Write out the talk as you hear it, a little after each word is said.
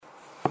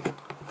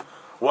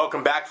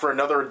Welcome back for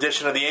another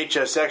edition of the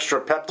HS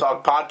Extra Pep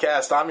Talk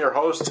Podcast. I'm your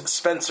host,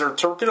 Spencer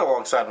Turkin,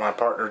 alongside my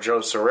partner, Joe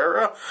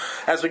Sirera,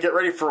 as we get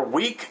ready for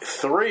Week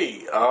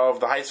 3 of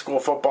the high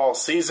school football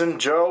season.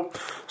 Joe,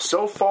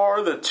 so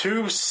far the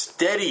two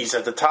steadies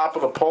at the top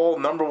of the poll,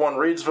 number 1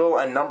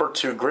 Reedsville and number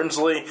 2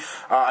 Grimsley.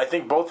 I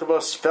think both of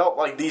us felt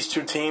like these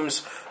two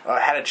teams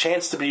had a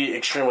chance to be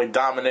extremely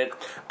dominant,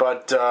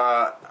 but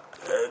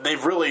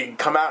they've really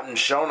come out and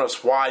shown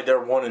us why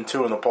they're 1 and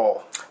 2 in the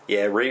poll.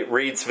 Yeah,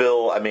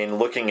 Reedsville, I mean,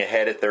 looking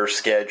ahead at their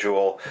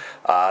schedule,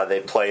 they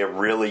play a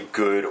really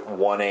good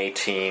 1A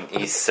team.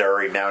 East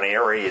Surrey. Mount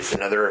Airy is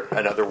another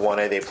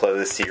 1A they play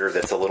this year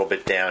that's a little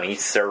bit down.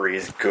 East Surrey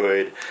is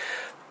good.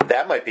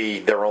 That might be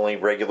their only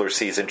regular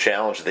season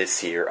challenge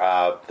this year.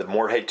 The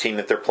Moorhead team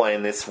that they're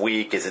playing this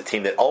week is a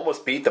team that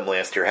almost beat them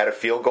last year, had a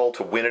field goal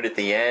to win it at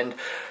the end.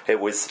 It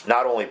was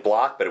not only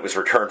blocked, but it was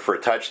returned for a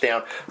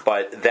touchdown.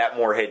 But that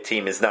Moorhead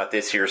team is not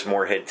this year's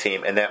Moorhead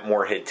team, and that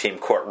Moorhead team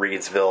caught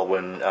Reedsville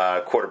when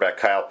quarterback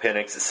Kyle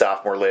Penix, a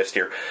sophomore last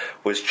year,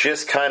 was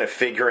just kind of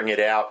figuring it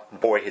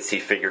out. Boy, has he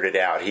figured it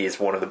out. He is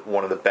one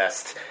of the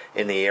best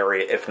in the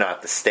area, if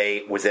not the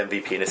state. Was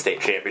MVP in a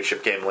state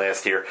championship game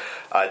last year.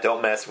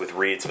 Don't mess with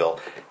Reedsville.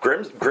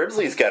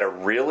 Grimsley's got a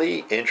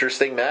really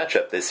interesting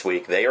matchup this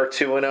week. They are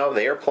 2-0.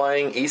 They are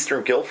playing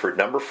Eastern Guilford,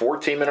 number 4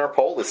 team in our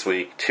poll this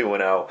week,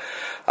 2-0.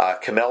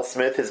 Kamel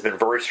Smith has been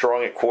very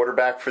strong at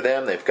quarterback for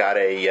them. They've got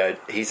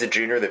he's a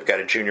junior. They've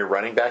got a junior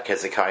running back,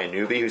 Hezekiah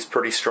Newby, who's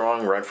pretty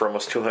strong, run for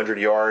almost 200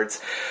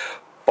 yards.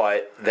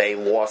 But they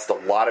lost a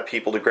lot of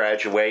people to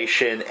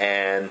graduation,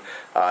 and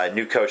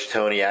new coach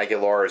Tony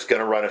Aguilar is going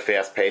to run a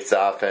fast-paced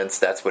offense.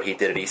 That's what he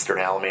did at Eastern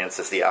Alamance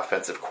as the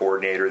offensive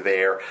coordinator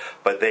there.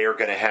 But they are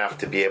going to have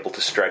to be able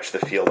to stretch the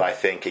field, I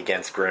think,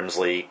 against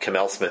Grimsley.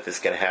 Kamel Smith is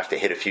going to have to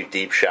hit a few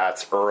deep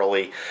shots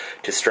early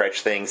to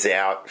stretch things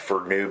out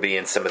for Newby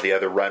and some of the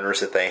other runners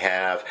that they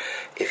have.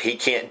 If he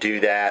can't do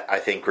that, I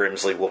think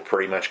Grimsley will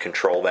pretty much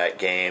control that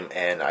game,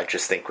 and I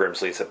just think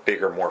Grimsley is a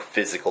bigger, more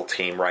physical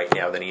team right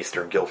now than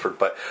Eastern Guilford.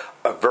 But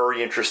a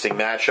very interesting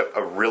matchup,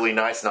 a really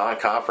nice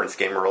non-conference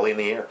game early in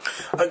the year.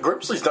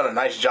 Grimsley's done a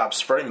nice job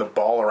spreading the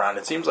ball around.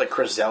 It seems like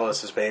Chris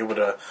Ellis has been able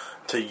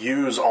to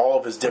use all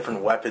of his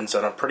different weapons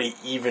on a pretty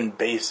even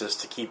basis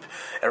to keep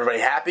everybody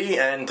happy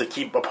and to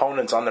keep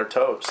opponents on their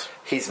toes.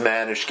 He's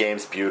managed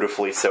games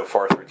beautifully so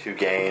far through 2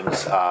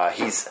 games.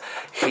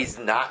 He's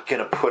not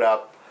going to put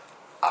up,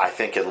 I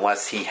think,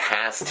 unless he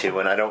has to,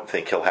 and I don't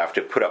think he'll have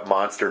to put up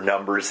monster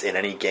numbers in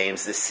any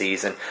games this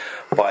season,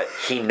 but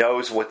he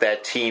knows what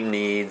that team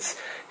needs.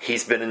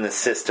 He's been in the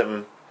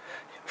system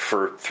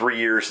for 3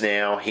 years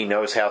now. He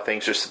knows how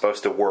things are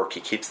supposed to work. He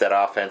keeps that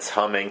offense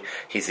humming.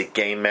 He's a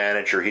game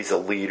manager. He's a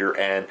leader.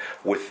 And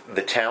with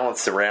the talent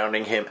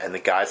surrounding him and the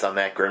guys on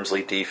that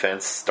Grimsley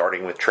defense,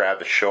 starting with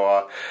Travis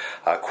Shaw,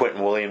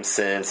 Quentin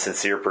Williamson,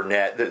 Sincere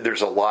Burnett,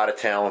 there's a lot of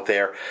talent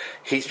there.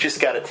 He's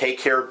just got to take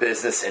care of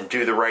business and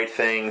do the right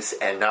things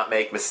and not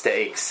make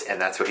mistakes,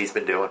 and that's what he's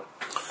been doing.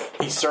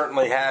 He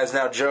certainly has.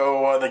 Now,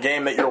 Joe, the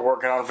game that you're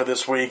working on for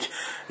this week,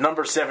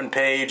 number 7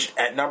 Page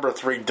at number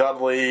 3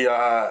 Dudley.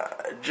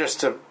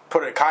 Just to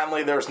put it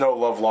kindly, there's no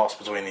love lost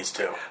between these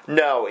two.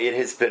 No, it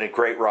has been a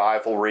great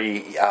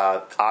rivalry.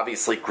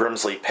 Obviously,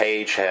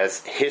 Grimsley-Page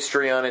has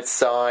history on its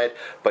side,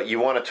 but you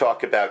want to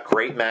talk about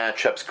great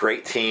matchups,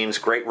 great teams,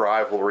 great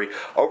rivalry.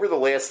 Over the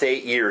last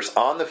 8 years,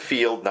 on the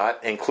field,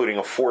 not including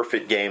a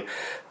forfeit game,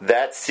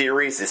 that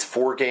series is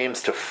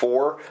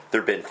 4-4.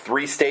 There have been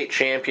 3 state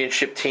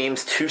championship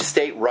teams, 2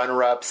 state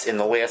runner-ups in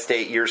the last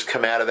 8 years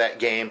come out of that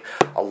game.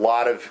 A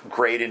lot of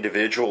great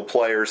individual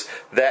players.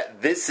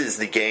 This is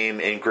the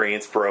game in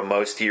Greensboro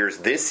most years.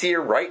 This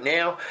year, right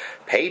now,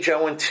 Page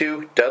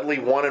 0-2, Dudley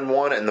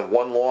 1-1, and the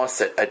one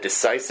loss, a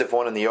decisive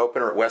one in the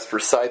opener at West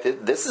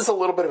Forsyth. This is a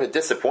little bit of a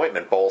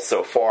disappointment bowl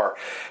so far,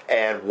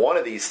 and one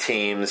of these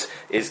teams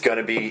is going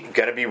to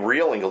be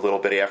reeling a little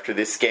bit after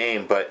this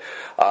game. But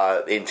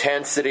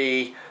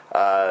intensity,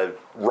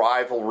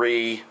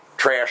 rivalry,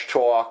 trash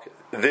talk.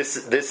 This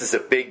is a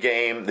big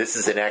game. This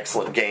is an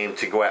excellent game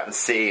to go out and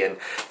see. And,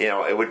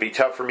 it would be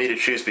tough for me to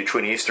choose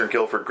between Eastern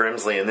Guilford,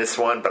 Grimsley, and this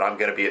one, but I'm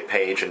going to be at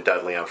Page and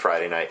Dudley on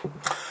Friday night.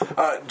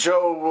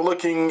 Joe, we're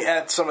looking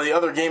at some of the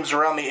other games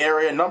around the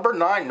area. Number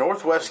 9,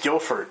 Northwest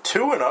Guilford,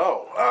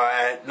 2-0.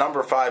 At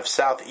number 5,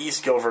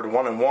 Southeast Guilford,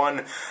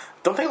 1-1.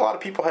 Don't think a lot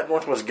of people had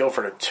Northwest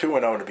Guilford at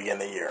 2-0 to begin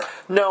the year.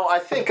 No, I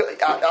think,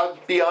 I'll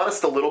be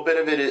honest, a little bit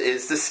of it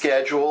is the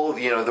schedule.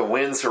 The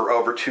wins are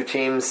over 2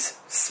 teams.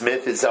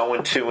 Smith is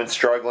 0-2 and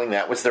struggling.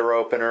 That was their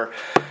opener.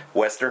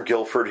 Western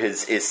Guilford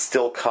is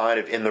still kind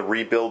of in the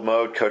rebuild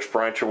mode. Coach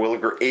Brian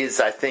Terwilliger is,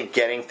 I think,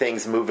 getting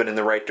things moving in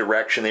the right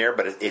direction there,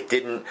 but it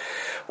didn't.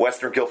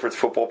 Western Guilford's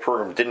football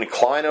program didn't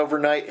decline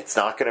overnight. It's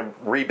not going to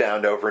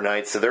rebound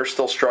overnight, so they're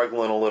still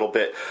struggling a little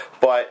bit.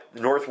 But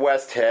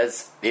Northwest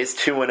is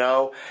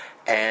 2-0.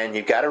 And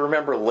you've got to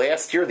remember,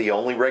 last year, the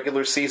only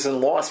regular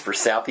season loss for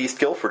Southeast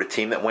Guilford, a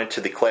team that went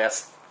to the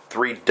Class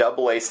 3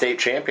 AA state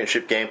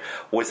championship game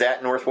was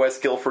at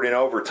Northwest Guilford in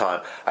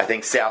overtime. I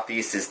think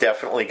Southeast is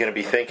definitely going to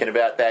be thinking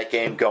about that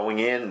game going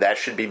in. That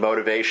should be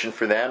motivation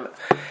for them.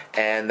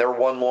 And their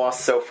one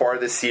loss so far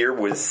this year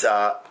was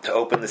to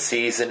open the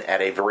season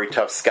at a very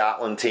tough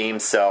Scotland team.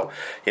 So,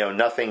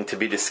 nothing to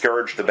be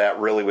discouraged about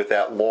really with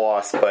that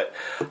loss. But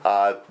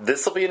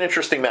this will be an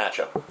interesting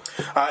matchup.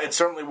 It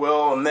certainly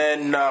will. And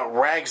then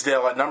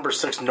Ragsdale at number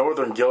 6,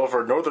 Northern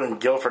Guilford. Northern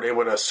Guilford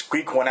able to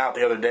squeak one out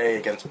the other day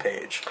against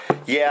Page.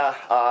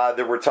 Yeah,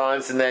 there were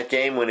times in that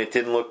game when it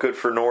didn't look good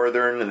for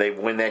Northern, and they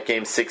win that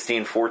game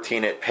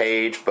 16-14 at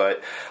Page.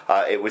 But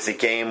it was a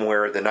game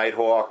where the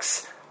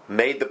Nighthawks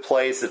made the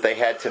plays that they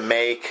had to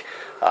make.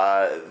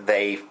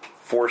 They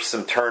forced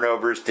some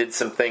turnovers, did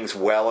some things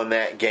well in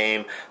that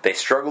game. They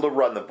struggled to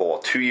run the ball.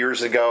 2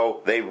 years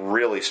ago, they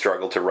really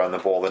struggled to run the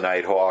ball, the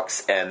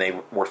Nighthawks, and they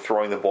were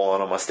throwing the ball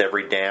on almost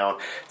every down.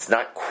 It's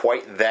not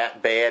quite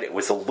that bad. It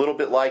was a little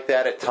bit like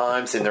that at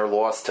times in their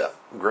loss to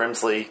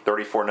Grimsley,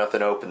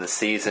 34-0 open the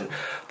season.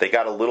 They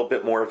got a little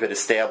bit more of it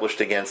established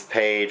against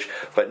Page,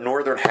 but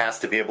Northern has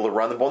to be able to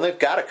run the ball. And they've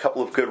got a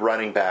couple of good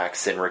running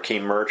backs in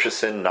Rakeem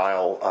Murchison,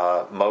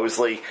 Niall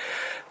Mosley.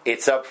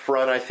 It's up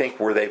front, I think,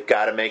 where they've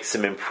got to make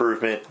some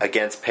improvement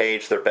against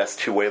Page. Their best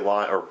two-way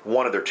line, or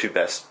one of their two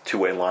best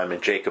two-way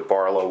linemen, Jacob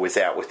Barlow, was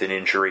out with an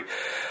injury.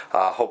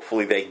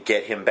 Hopefully they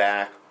get him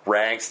back.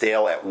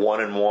 Ragsdale at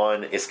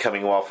 1-1 is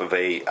coming off of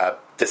a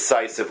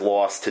decisive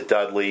loss to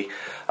Dudley.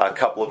 A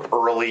couple of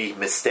early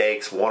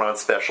mistakes, one on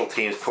special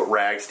teams, put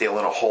Ragsdale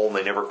in a hole, and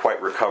they never quite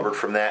recovered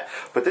from that.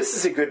 But this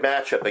is a good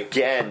matchup.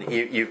 Again,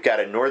 you've got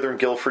a Northern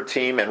Guilford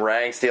team and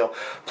Ragsdale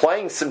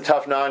playing some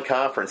tough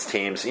non-conference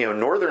teams.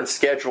 Northern's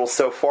schedule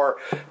so far,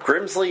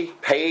 Grimsley,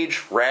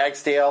 Page,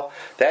 Ragsdale,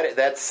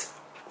 that's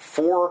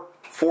four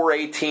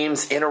 4A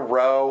teams in a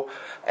row,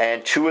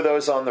 and 2 of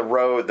those on the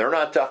road. They're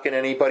not ducking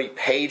anybody.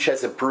 Page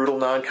has a brutal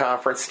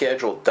non-conference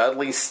schedule.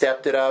 Dudley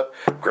stepped it up.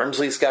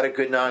 Grimsley's got a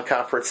good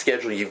non-conference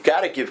schedule. You've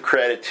got to give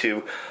credit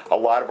to a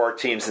lot of our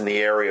teams in the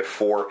area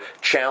for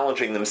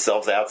challenging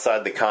themselves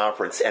outside the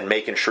conference and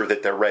making sure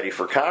that they're ready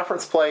for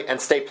conference play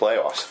and state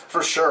playoffs.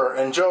 For sure.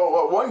 And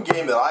Joe, one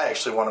game that I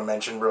actually want to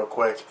mention real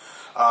quick,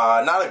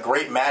 not a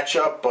great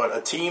matchup, but a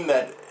team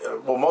that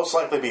will most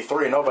likely be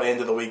 3-0 by the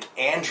end of the week,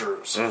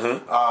 Andrews.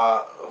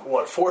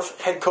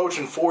 Fourth head coach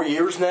in 4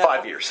 years now?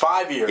 5 years.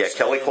 5 years. Yeah,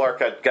 Kelly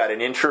Clark got an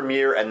interim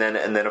year and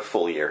then a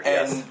full year.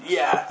 And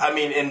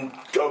and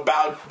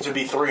about to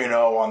be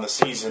 3-0 on the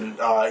season,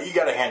 you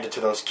got to hand it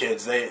to those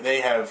kids.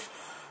 They have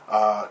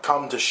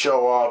come to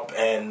show up,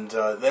 and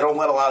they don't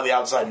let a lot of the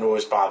outside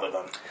noise bother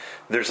them.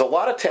 There's a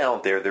lot of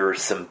talent there. There are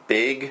some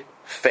big,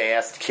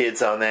 fast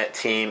kids on that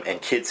team,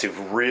 and kids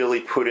who've really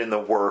put in the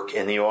work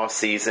in the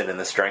off-season and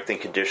the strength and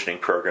conditioning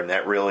program.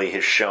 That really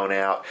has shown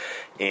out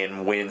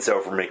in wins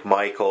over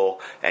McMichael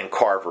and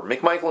Carver.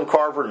 McMichael and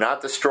Carver,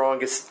 not the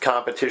strongest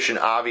competition,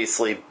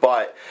 obviously,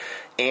 but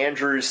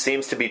Andrews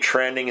seems to be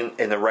trending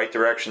in the right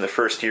direction the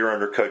first year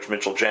under Coach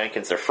Mitchell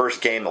Jenkins. Their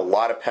first game, a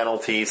lot of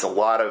penalties, a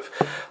lot of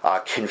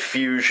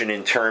confusion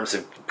in terms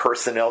of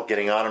personnel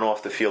getting on and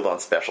off the field on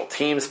special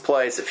teams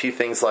plays, a few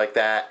things like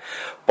that,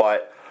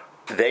 but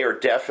they are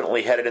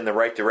definitely headed in the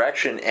right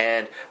direction,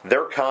 and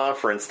their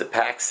conference, the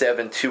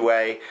Pac-7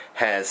 2A,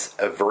 has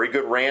a very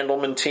good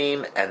Randleman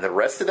team, and the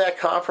rest of that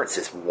conference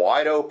is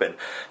wide open.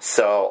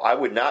 So I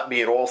would not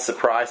be at all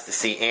surprised to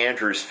see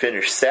Andrews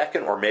finish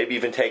second or maybe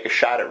even take a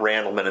shot at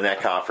Randleman in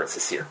that conference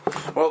this year.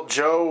 Well,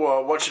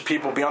 Joe, what should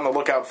people be on the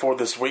lookout for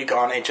this week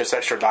on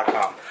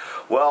hsextra.com?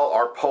 Well,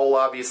 our poll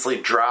obviously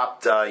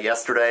dropped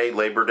yesterday,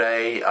 Labor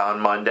Day,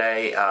 on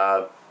Monday.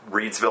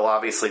 Reedsville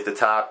obviously at the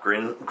top,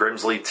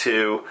 Grimsley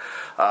 2.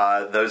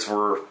 Those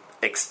were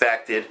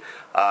expected.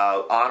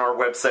 On our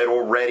website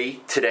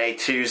already today,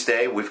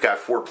 Tuesday, we've got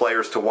 4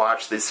 players to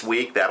watch this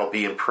week. That'll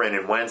be in print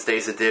in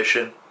Wednesday's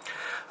edition.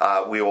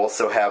 We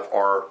also have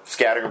our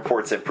scouting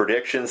reports and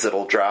predictions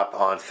that'll drop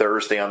on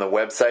Thursday on the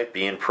website,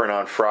 be in print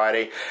on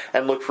Friday,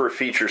 and look for a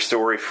feature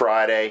story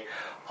Friday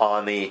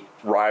on the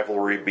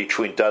rivalry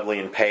between Dudley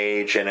and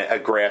Page, and a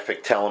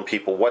graphic telling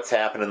people what's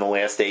happened in the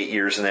last 8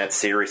 years in that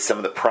series, some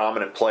of the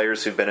prominent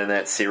players who've been in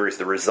that series,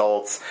 the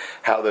results,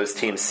 how those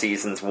teams'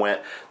 seasons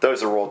went.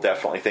 Those are all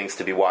definitely things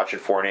to be watching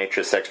for on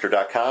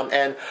hsextra.com.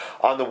 And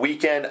on the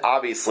weekend,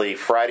 obviously,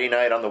 Friday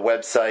night on the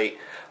website,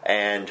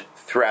 and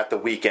throughout the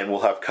weekend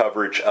we'll have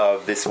coverage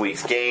of this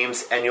week's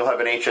games, and you'll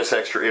have an HS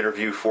Extra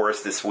interview for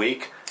us this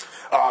week.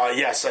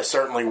 Yes, I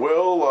certainly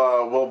will.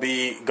 We'll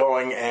be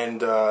going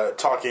and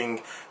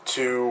talking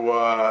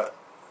to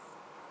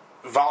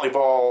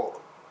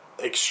volleyball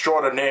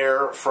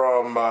extraordinaire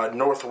from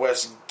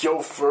Northwest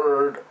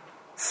Guilford,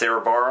 Sarah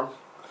Barham.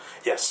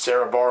 Yes,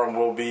 Sarah Barham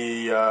will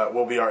be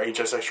our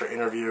HS Extra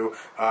interview.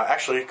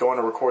 Actually, going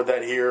to record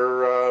that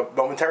here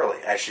momentarily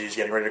as she's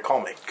getting ready to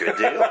call me. Good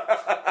deal.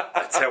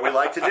 That's how we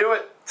like to do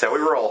it. That's how we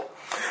roll.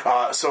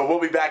 So we'll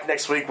be back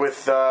next week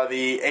with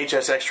the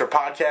HS Extra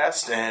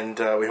podcast, and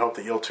we hope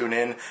that you'll tune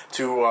in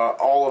to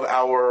all of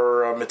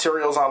our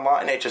materials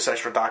online,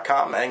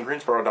 hsextra.com and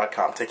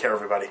greensboro.com. Take care,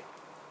 everybody.